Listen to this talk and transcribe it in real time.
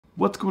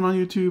What's going on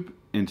YouTube?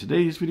 In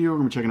today's video, we're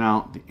going to be checking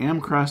out the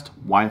Amcrest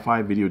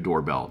Wi-Fi Video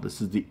Doorbell. This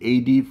is the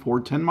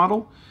AD140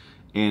 model,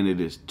 and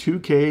it is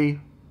 2K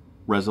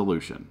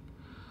resolution.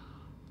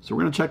 So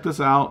we're going to check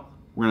this out.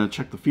 We're going to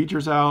check the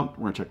features out.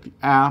 We're going to check the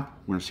app.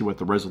 We're going to see what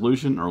the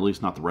resolution, or at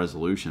least not the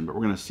resolution, but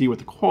we're going to see what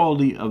the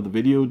quality of the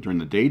video during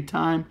the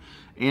daytime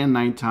and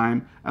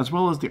nighttime, as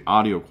well as the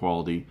audio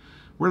quality.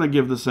 We're going to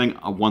give this thing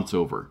a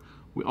once-over.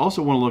 We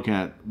also want to look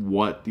at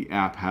what the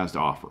app has to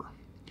offer.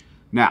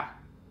 Now,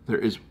 there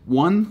is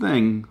one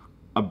thing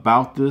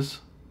about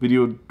this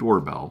video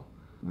doorbell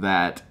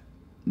that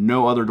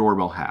no other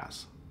doorbell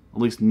has.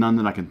 At least none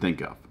that I can think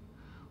of.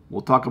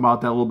 We'll talk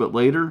about that a little bit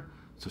later,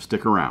 so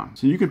stick around.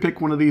 So you can pick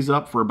one of these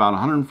up for about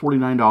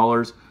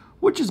 $149,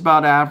 which is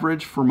about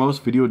average for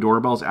most video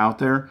doorbells out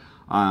there.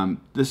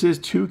 This is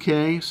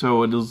 2K,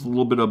 so it is a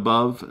little bit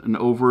above and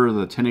over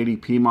the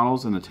 1080p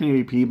models, and the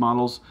 1080p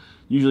models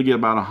usually get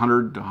about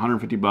 100 to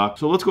 150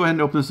 bucks. So let's go ahead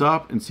and open this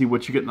up and see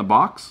what you get in the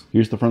box.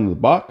 Here's the front of the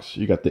box.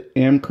 You got the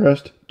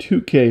Amcrest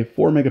 2K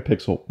 4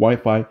 megapixel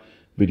Wi-Fi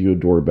video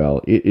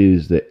doorbell. It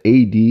is the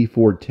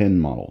AD410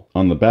 model.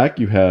 On the back,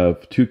 you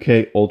have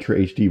 2K Ultra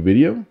HD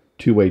video,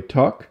 two-way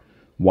talk,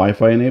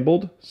 Wi-Fi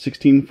enabled,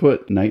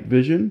 16-foot night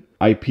vision,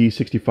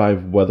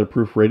 IP65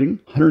 weatherproof rating,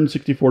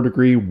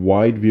 164-degree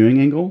wide viewing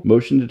angle,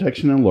 motion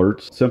detection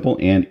alerts, simple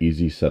and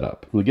easy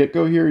setup. From the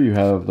get-go here, you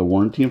have the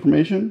warranty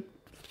information.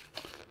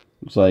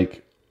 Looks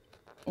like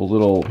a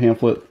little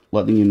pamphlet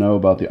letting you know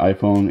about the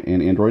iPhone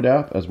and Android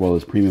app, as well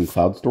as premium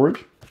cloud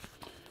storage.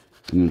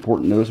 An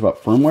important notice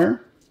about firmware.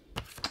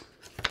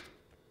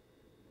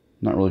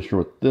 Not really sure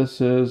what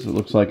this is. It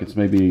looks like it's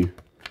maybe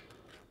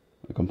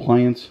a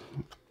compliance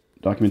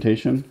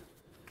documentation.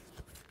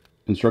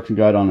 Instruction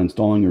guide on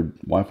installing your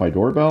Wi-Fi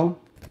doorbell,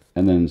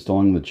 and then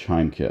installing the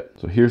chime kit.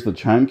 So here's the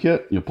chime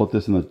kit. You'll put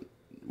this in the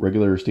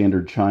regular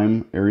standard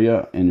chime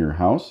area in your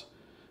house,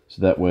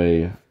 so that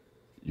way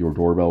your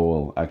doorbell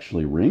will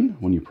actually ring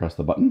when you press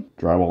the button.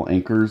 Drywall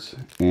anchors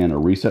and a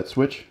reset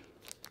switch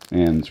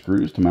and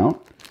screws to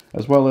mount,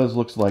 as well as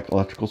looks like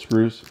electrical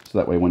screws, so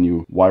that way when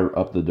you wire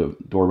up the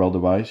doorbell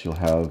device, you'll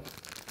have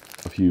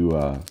a few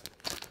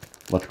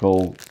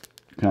electrical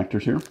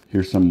connectors here.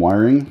 Here's some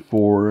wiring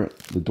for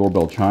the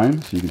doorbell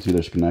chime. So you can see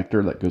there's a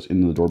connector that goes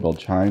into the doorbell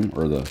chime,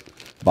 or the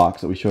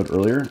box that we showed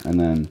earlier, and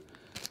then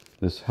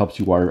this helps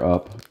you wire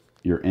up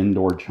your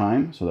indoor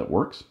chime, so that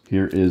works.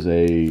 Here is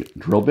a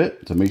drill bit.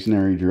 It's a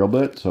masonry drill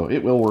bit, so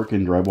it will work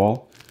in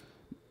drywall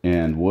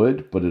and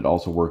wood, but it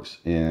also works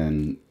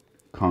in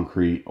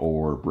concrete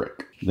or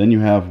brick. Then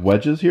you have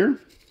wedges here.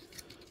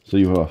 So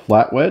you have a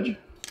flat wedge.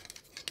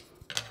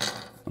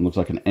 It looks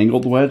like an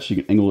angled wedge, so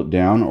you can angle it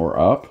down or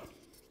up.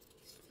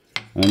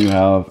 And then you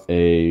have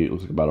a,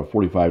 looks like about a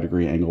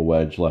 45-degree angle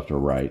wedge left or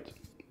right,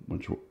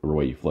 whichever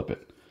way you flip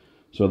it.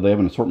 So they have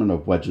an assortment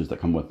of wedges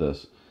that come with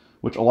this,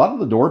 which a lot of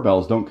the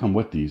doorbells don't come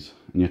with these,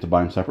 and you have to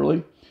buy them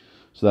separately.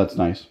 So that's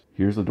nice.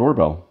 Here's the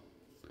doorbell.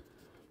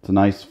 It's a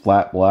nice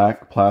flat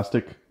black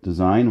plastic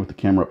design with the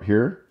camera up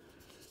here.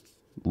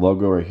 The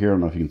logo right here, I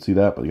don't know if you can see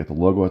that, but you got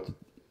the logo at the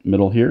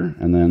middle here,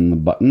 and then the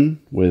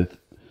button with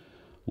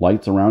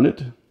lights around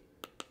it.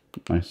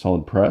 Nice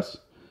solid press.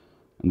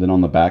 And then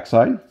on the back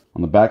side,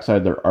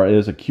 there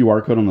is a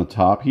QR code on the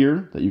top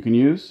here that you can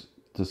use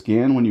to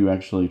scan when you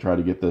actually try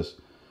to get this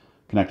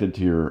connected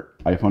to your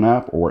iPhone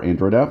app or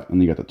Android app.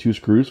 And you got the two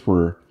screws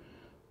for,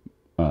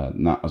 I was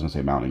going to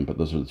say mounting, but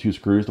those are the two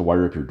screws to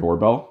wire up your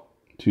doorbell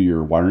to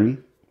your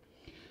wiring.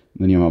 And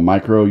then you have a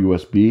micro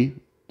USB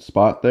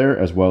spot there,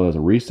 as well as a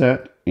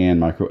reset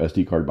and micro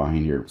SD card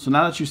behind here. So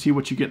now that you see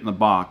what you get in the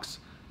box,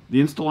 the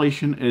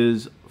installation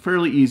is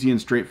fairly easy and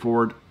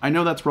straightforward. I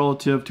know that's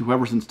relative to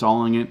whoever's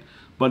installing it,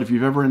 but if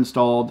you've ever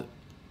installed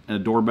a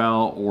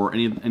doorbell or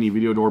any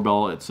video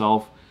doorbell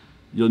itself,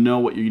 you'll know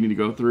what you need to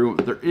go through.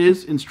 There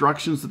is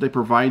instructions that they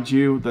provide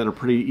you that are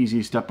pretty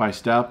easy step by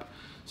step.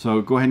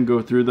 So go ahead and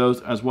go through those,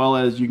 as well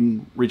as you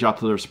can reach out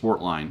to their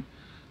support line.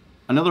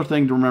 Another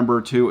thing to remember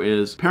too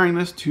is pairing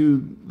this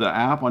to the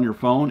app on your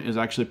phone is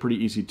actually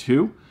pretty easy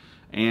too.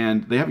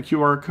 And they have a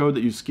QR code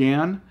that you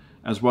scan,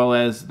 as well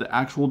as the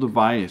actual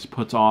device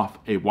puts off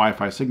a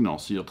Wi-Fi signal.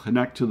 So you'll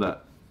connect to the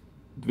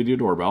video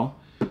doorbell,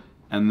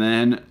 and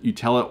then you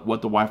tell it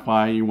what the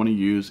Wi-Fi you want to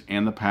use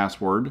and the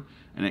password,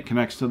 and it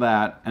connects to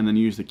that, and then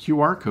use the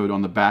QR code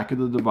on the back of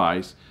the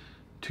device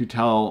to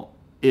tell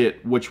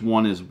it which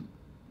one is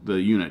the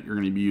unit you're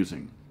going to be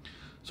using.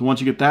 So once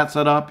you get that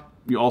set up,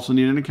 you also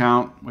need an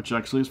account, which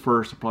actually is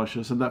first. I probably should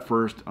have said that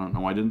first. I don't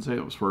know why I didn't say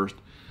it was first.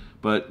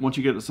 But once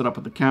you get it set up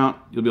with the account,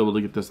 you'll be able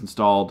to get this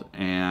installed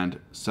and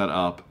set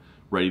up,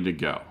 ready to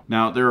go.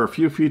 Now, there are a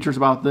few features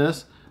about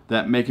this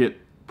that make it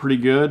pretty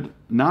good.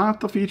 Not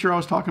the feature I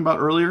was talking about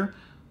earlier,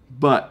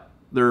 but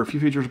there are a few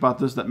features about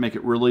this that make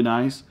it really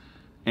nice.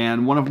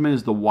 And one of them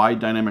is the wide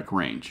dynamic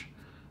range.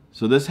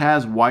 So this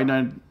has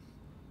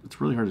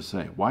it's really hard to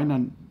say,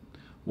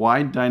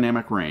 wide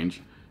dynamic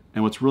range.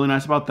 And what's really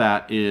nice about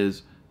that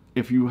is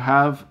if you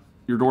have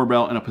your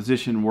doorbell in a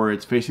position where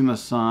it's facing the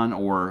sun,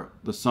 or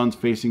the sun's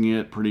facing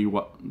it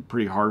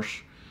pretty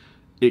harsh,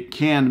 it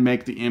can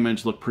make the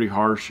image look pretty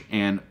harsh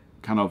and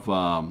kind of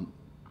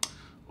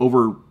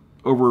over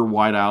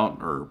wide out,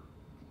 or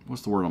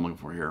what's the word I'm looking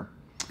for here?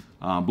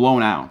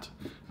 Blown out.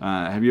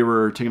 Have you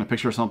ever taken a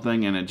picture of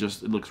something and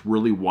it looks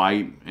really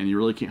white and you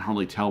really can't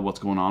hardly tell what's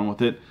going on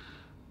with it?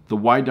 The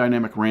wide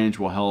dynamic range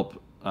will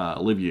help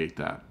alleviate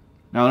that.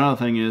 Now, another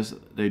thing is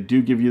they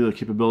do give you the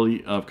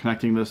capability of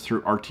connecting this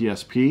through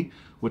RTSP,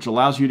 which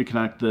allows you to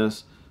connect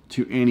this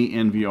to any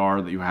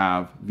NVR that you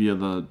have via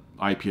the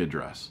IP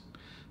address.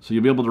 So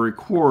you'll be able to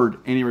record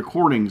any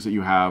recordings that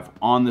you have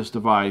on this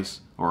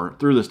device or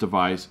through this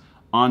device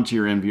onto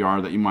your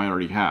NVR that you might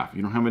already have. If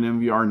you don't have an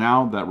NVR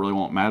now, that really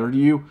won't matter to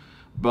you,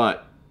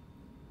 but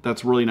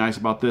that's really nice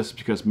about this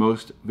because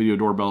most video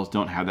doorbells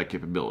don't have that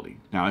capability.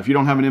 Now, if you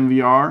don't have an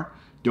NVR,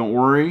 don't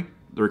worry.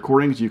 The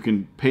recordings, you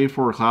can pay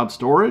for cloud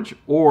storage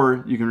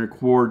or you can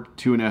record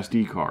to an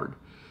SD card.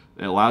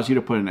 It allows you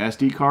to put an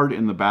SD card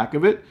in the back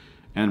of it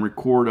and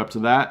record up to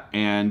that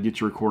and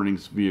get your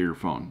recordings via your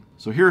phone.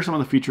 So here are some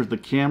of the features of the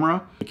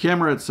camera. The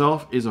camera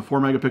itself is a 4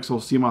 megapixel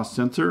CMOS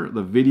sensor.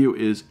 The video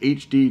is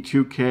HD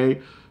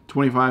 2K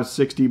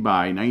 2560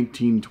 by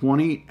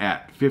 1920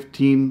 at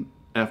 15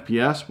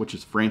 FPS, which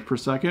is frames per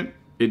second.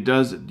 It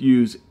does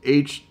use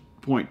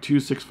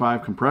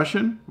H.265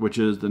 compression, which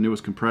is the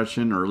newest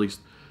compression, or at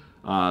least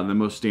the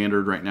most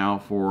standard right now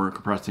for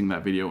compressing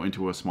that video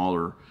into a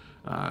smaller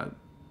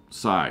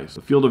size.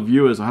 The field of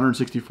view is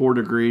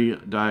 164-degree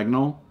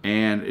diagonal,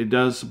 and it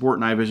does support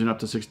night vision up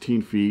to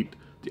 16 feet.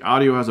 The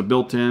audio has a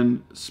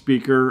built-in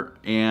speaker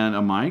and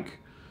a mic.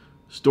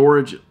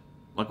 Storage,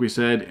 like we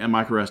said, a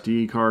micro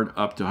SD card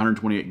up to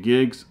 128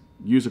 gigs.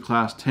 Use a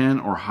class 10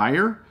 or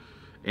higher.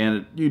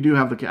 And you do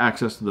have the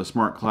access to the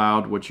smart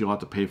cloud, which you'll have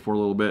to pay for a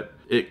little bit.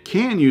 It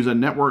can use a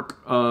network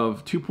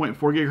of 2.4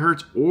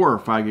 gigahertz or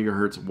 5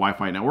 gigahertz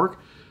Wi-Fi network,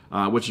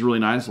 which is really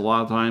nice. A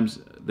lot of times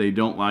they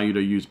don't allow you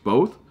to use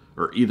both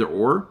or either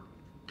or.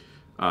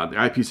 The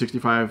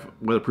IP65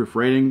 weatherproof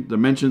rating,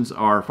 dimensions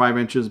are 5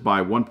 inches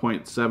by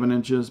 1.7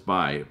 inches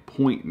by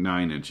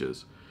 0.9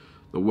 inches.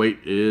 The weight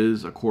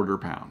is a quarter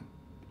pound.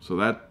 So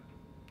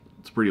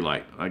it's pretty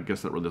light. I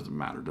guess that really doesn't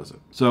matter, does it?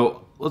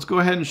 So let's go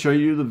ahead and show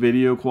you the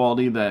video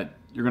quality that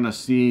you're gonna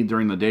see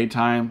during the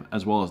daytime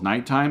as well as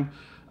nighttime.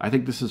 I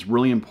think this is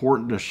really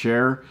important to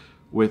share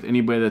with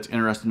anybody that's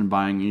interested in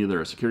buying either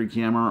a security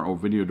camera or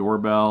video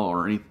doorbell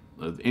or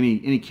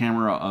any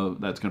camera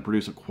that's gonna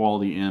produce a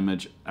quality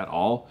image at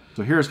all.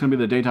 So here's gonna be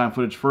the daytime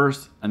footage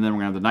first, and then we're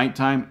gonna have the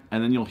nighttime,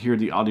 and then you'll hear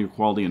the audio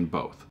quality in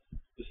both.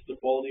 This is the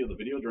quality of the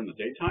video during the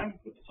daytime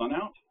with the sun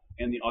out,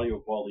 and the audio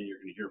quality you're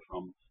gonna hear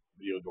from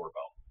video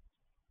doorbell.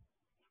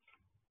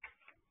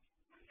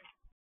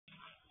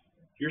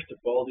 Here's the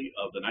quality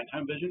of the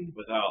nighttime vision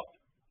without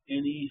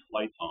any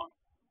lights on.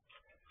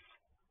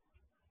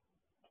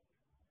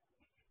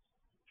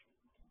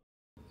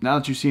 Now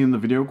that you've seen the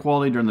video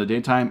quality during the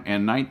daytime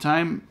and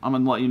nighttime, I'm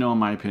going to let you know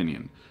my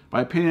opinion.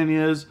 My opinion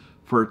is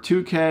for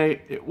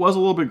 2K, it was a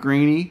little bit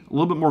grainy, a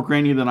little bit more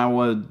grainy than I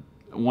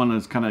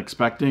was kind of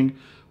expecting,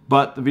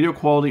 but the video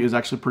quality is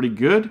actually pretty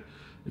good.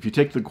 If you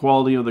take the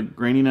quality of the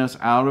graininess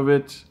out of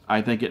it,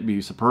 I think it'd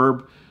be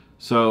superb.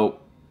 So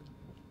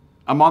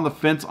I'm on the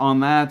fence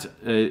on that.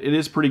 It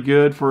is pretty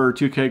good for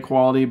 2K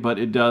quality, but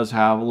it does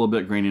have a little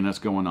bit of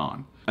graininess going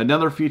on.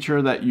 Another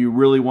feature that you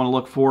really want to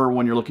look for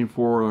when you're looking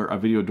for a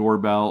video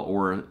doorbell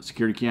or a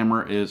security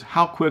camera is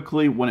how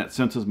quickly, when it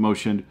senses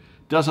motion,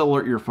 does it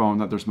alert your phone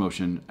that there's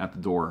motion at the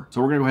door.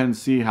 So we're going to go ahead and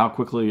see how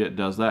quickly it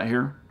does that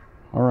here.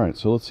 All right,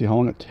 so let's see how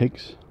long it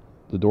takes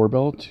the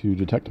doorbell to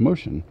detect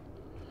motion.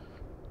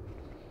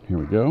 Here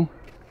we go.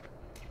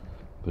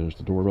 There's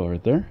the doorbell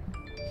right there.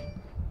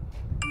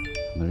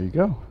 And there you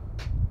go.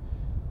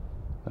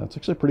 That's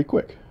actually pretty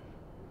quick.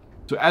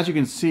 So as you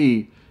can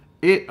see,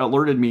 it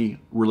alerted me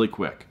really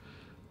quick.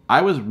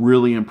 I was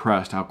really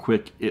impressed how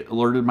quick it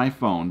alerted my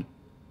phone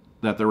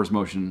that there was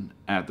motion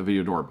at the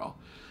video doorbell.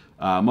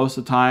 Most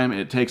of the time,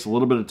 it takes a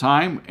little bit of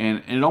time,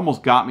 and it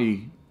almost got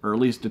me, or at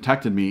least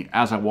detected me,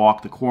 as I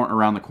walked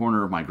around the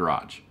corner of my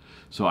garage.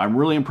 So I'm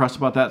really impressed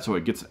about that, so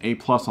it gets an A+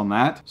 on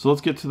that. So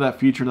let's get to that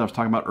feature that I was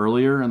talking about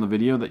earlier in the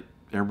video that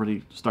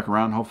everybody stuck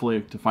around,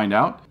 hopefully, to find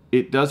out.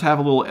 It does have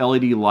a little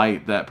LED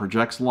light that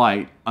projects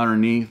light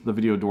underneath the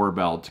video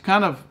doorbell to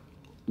kind of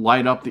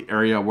light up the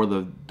area where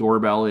the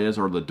doorbell is,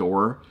 or the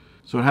door.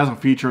 So it has a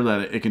feature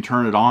that it can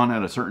turn it on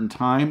at a certain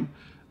time,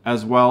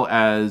 as well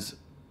as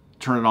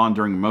turn it on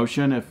during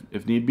motion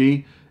if need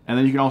be. And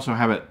then you can also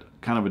have it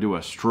kind of do a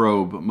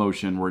strobe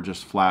motion where it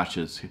just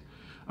flashes.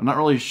 I'm not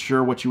really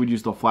sure what you would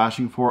use the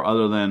flashing for,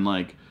 other than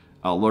like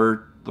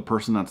alert the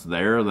person that's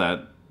there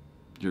that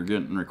you're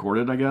getting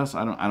recorded, I guess.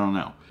 I don't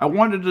know. I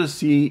wanted to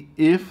see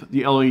if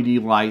the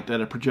LED light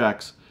that it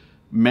projects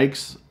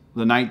makes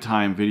the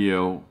nighttime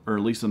video, or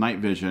at least the night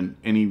vision,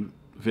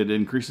 if it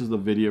increases the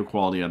video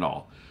quality at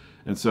all.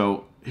 And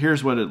so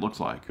here's what it looks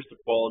like. Here's the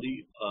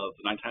quality of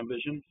the nighttime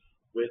vision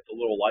with a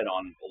little light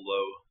on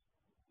below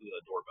the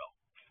doorbell.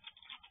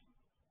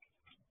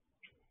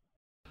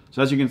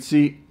 So as you can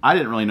see, I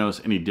didn't really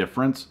notice any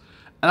difference.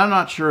 And I'm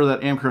not sure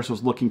that Amcrest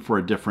was looking for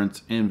a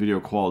difference in video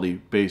quality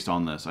based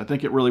on this. I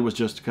think it really was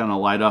just to kind of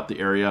light up the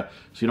area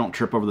so you don't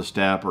trip over the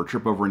step or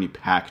trip over any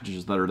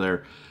packages that are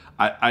there.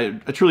 I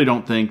truly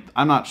don't think,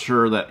 I'm not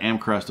sure that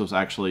Amcrest was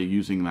actually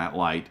using that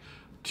light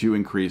to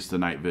increase the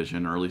night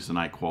vision or at least the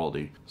night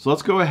quality. So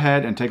let's go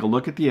ahead and take a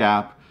look at the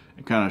app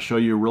and kind of show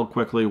you real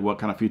quickly what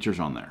kind of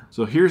features on there.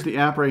 So here's the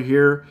app right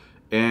here,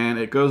 and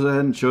it goes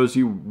ahead and shows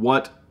you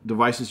what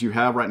devices you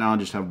have. Right now I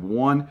just have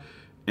one,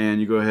 and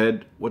you go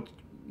ahead. What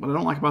I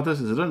don't like about this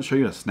is it doesn't show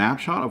you a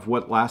snapshot of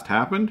what last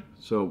happened.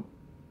 So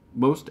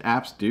most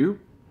apps do.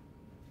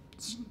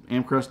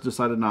 Amcrest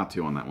decided not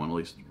to on that one, at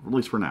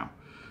least for now.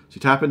 So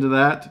you tap into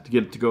that to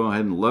get it to go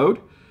ahead and load.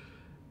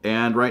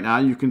 And right now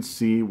you can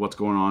see what's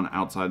going on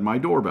outside my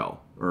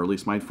doorbell, or at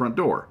least my front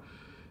door.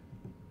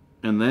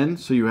 And then,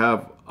 so you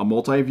have a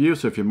multi-view.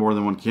 So if you have more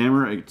than one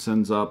camera, it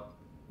sends up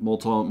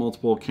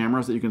multiple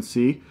cameras that you can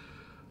see,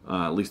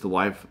 at least the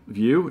live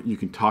view. You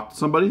can talk to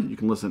somebody, you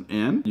can listen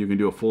in, you can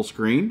do a full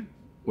screen,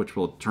 which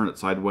will turn it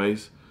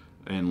sideways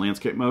in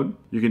landscape mode.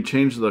 You can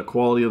change the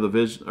quality of the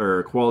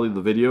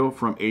video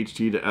from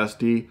HD to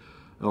SD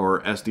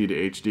or SD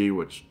to HD,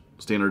 which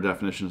standard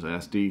definition is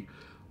SD.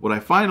 What I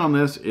find on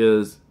this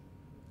is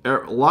a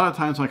lot of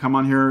times when I come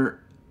on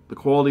here, the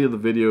quality of the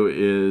video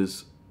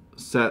is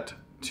set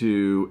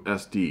to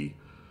SD.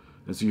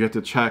 And so you have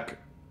to check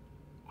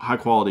high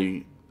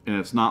quality, and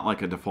it's not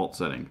like a default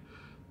setting.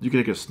 You can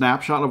take a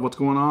snapshot of what's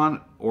going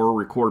on or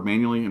record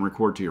manually and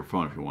record to your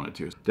phone if you wanted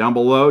to. Down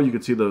below, you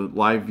can see the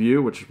live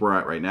view, which is where we're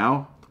at right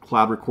now,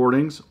 cloud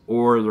recordings,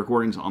 or the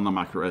recordings on the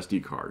micro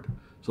SD card.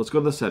 So let's go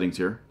to the settings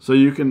here. So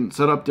you can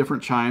set up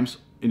different chimes,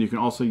 and you can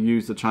also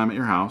use the chime at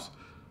your house.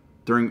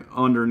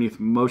 Underneath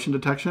motion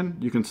detection,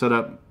 you can set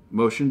up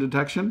motion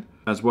detection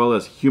as well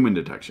as human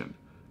detection.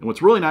 And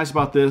what's really nice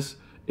about this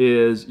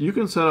is you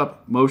can set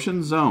up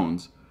motion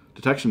zones,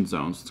 detection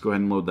zones. Let's go ahead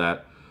and load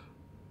that.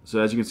 So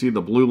as you can see,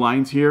 the blue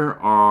lines here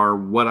are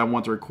what I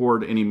want to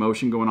record any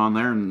motion going on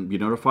there and be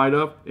notified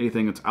of.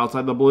 Anything that's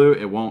outside the blue,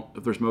 it won't,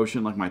 if there's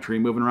motion like my tree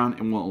moving around,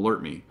 it won't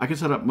alert me. I can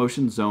set up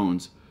motion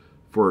zones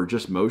for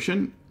just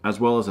motion as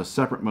well as a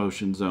separate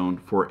motion zone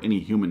for any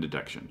human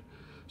detection.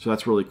 So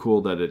that's really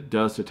cool that it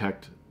does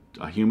detect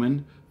a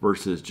human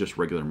versus just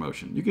regular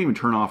motion. You can even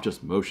turn off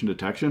just motion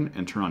detection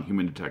and turn on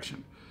human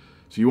detection.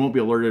 So you won't be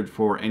alerted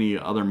for any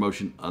other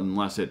motion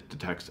unless it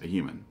detects a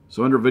human.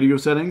 So under video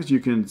settings,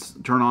 you can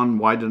turn on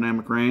wide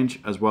dynamic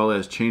range as well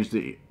as change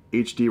the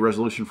HD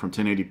resolution from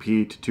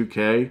 1080p to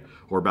 2K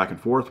or back and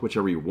forth,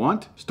 whichever you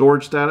want.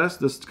 Storage status,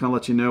 this kind of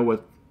lets you know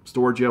what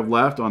storage you have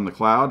left on the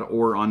cloud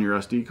or on your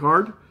SD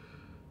card.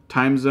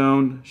 Time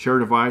zone, share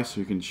device, so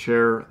you can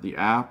share the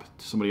app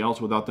to somebody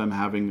else without them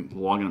having the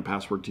login and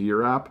password to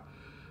your app.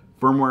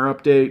 Firmware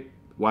update,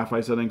 Wi-Fi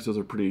settings, those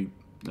are pretty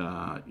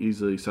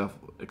easily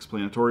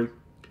self-explanatory.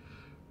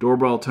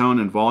 Doorbell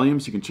tone and volume,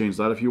 so you can change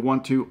that if you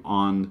want to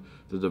on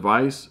the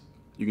device.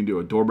 You can do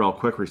a doorbell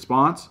quick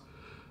response.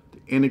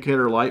 The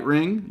indicator light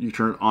ring, you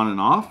turn it on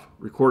and off.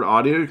 Record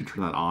audio, you can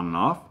turn that on and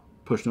off.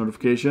 Push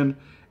notification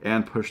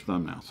and push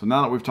thumbnail. So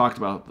now that we've talked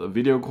about the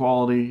video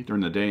quality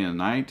during the day and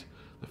night,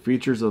 the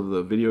features of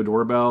the video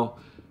doorbell,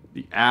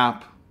 the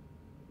app,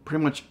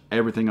 pretty much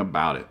everything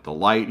about it, the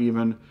light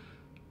even.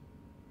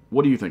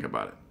 What do you think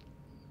about it?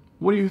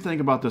 What do you think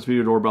about this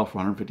video doorbell for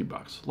 150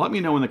 bucks? Let me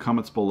know in the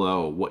comments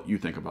below what you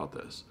think about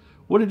this.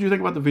 What did you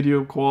think about the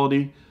video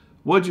quality?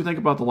 What did you think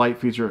about the light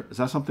feature? Is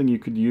that something you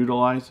could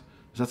utilize?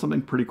 Is that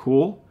something pretty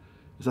cool?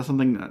 Is that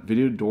something that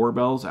video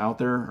doorbells out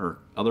there or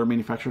other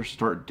manufacturers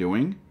start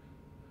doing?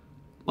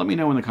 Let me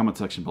know in the comment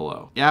section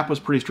below. The app was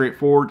pretty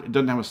straightforward. It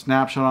doesn't have a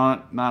snapshot on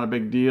it, not a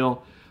big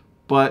deal.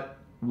 But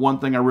one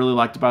thing I really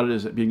liked about it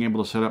is being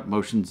able to set up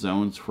motion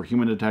zones for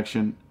human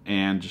detection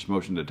and just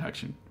motion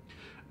detection.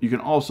 You can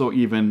also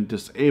even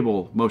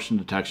disable motion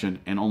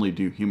detection and only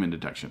do human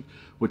detection,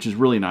 which is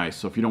really nice.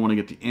 So if you don't want to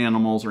get the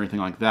animals or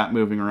anything like that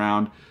moving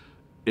around,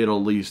 it'll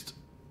at least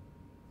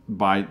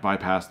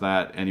bypass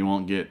that and you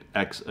won't get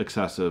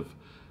excessive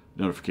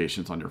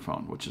notifications on your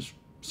phone, which is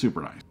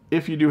super nice.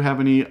 If you do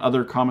have any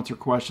other comments or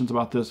questions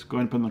about this, go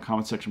ahead and put them in the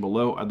comment section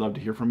below. I'd love to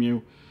hear from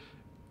you.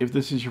 If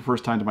this is your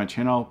first time to my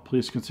channel,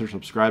 please consider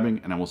subscribing,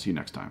 and I will see you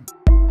next time.